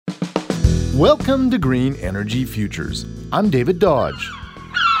Welcome to Green Energy Futures. I'm David Dodge.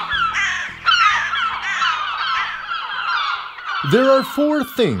 There are 4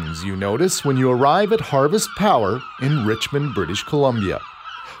 things you notice when you arrive at Harvest Power in Richmond, British Columbia.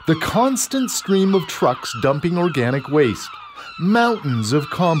 The constant stream of trucks dumping organic waste. Mountains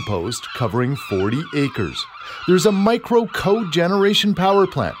of compost covering 40 acres. There's a micro cogeneration power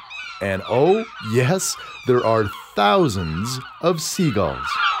plant. And oh, yes, there are thousands of seagulls.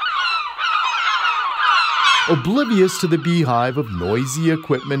 Oblivious to the beehive of noisy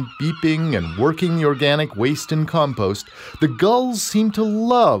equipment beeping and working the organic waste and compost, the gulls seem to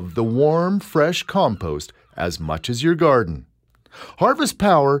love the warm, fresh compost as much as your garden. Harvest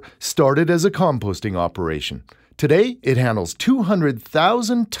Power started as a composting operation. Today, it handles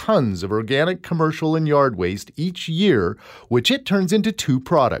 200,000 tons of organic commercial and yard waste each year, which it turns into 2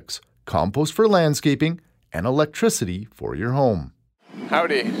 products, compost for landscaping and electricity for your home.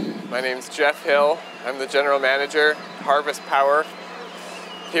 Howdy, my name's Jeff Hill. I'm the General Manager, Harvest Power,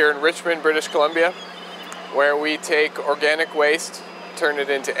 here in Richmond, British Columbia, where we take organic waste, turn it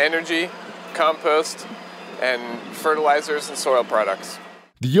into energy, compost, and fertilizers and soil products.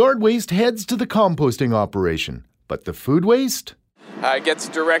 The yard waste heads to the composting operation, but the food waste? Gets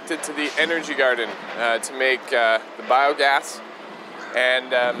directed to the energy garden to make the biogas,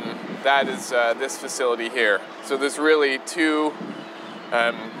 and that is this facility here. So there's really 2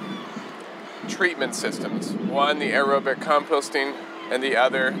 treatment systems. One, the aerobic composting, and the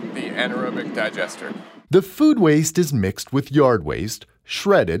other, the anaerobic digester. The food waste is mixed with yard waste,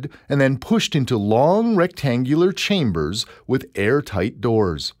 shredded, and then pushed into long rectangular chambers with airtight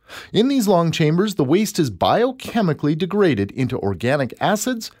doors. In these long chambers, the waste is biochemically degraded into organic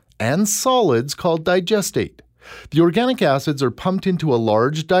acids and solids called digestate. The organic acids are pumped into a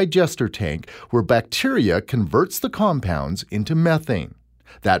large digester tank where bacteria converts the compounds into methane.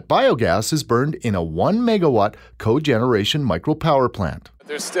 That biogas is burned in a 1 megawatt cogeneration micropower plant.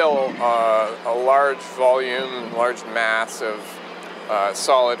 There's still a large volume, large mass of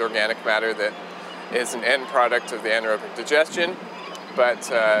solid organic matter that is an end product of the anaerobic digestion, but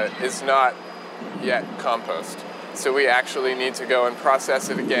is not yet compost. So we actually need to go and process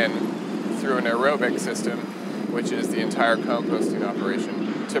it again through an aerobic system, which is the entire composting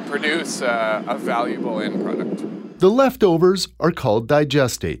operation, to produce a valuable end product. The leftovers are called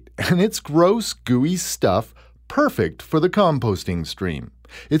digestate, and it's gross, gooey stuff perfect for the composting stream.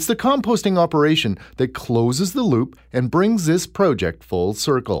 It's the composting operation that closes the loop and brings this project full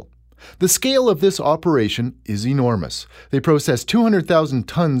circle. The scale of this operation is enormous. They process 200,000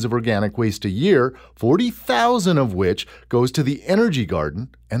 tons of organic waste a year, 40,000 of which goes to the energy garden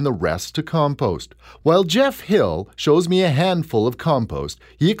and the rest to compost. While Jeff Hill shows me a handful of compost,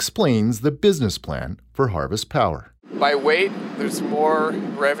 he explains the business plan for Harvest Power. By weight, there's more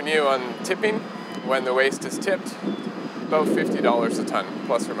revenue on tipping. When the waste is tipped, about $50 a ton,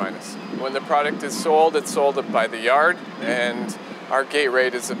 plus or minus. When the product is sold, it's sold by the yard, and our gate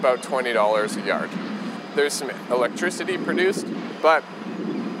rate is about $20 a yard. There's some electricity produced, but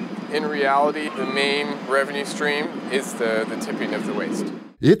in reality, the main revenue stream is the tipping of the waste.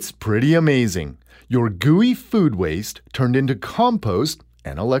 It's pretty amazing. Your gooey food waste turned into compost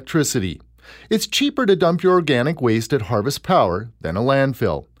and electricity. It's cheaper to dump your organic waste at Harvest Power than a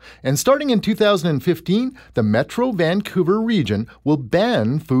landfill. And starting in 2015, the Metro Vancouver region will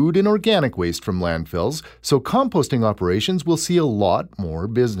ban food and organic waste from landfills, so composting operations will see a lot more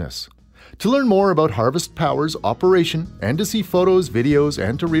business. To learn more about Harvest Power's operation and to see photos, videos,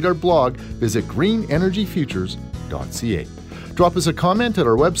 and to read our blog, visit greenenergyfutures.ca. Drop us a comment at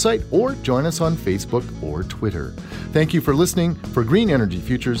our website or join us on Facebook or Twitter. Thank you for listening. For Green Energy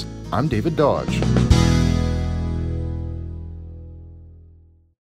Futures, I'm David Dodge.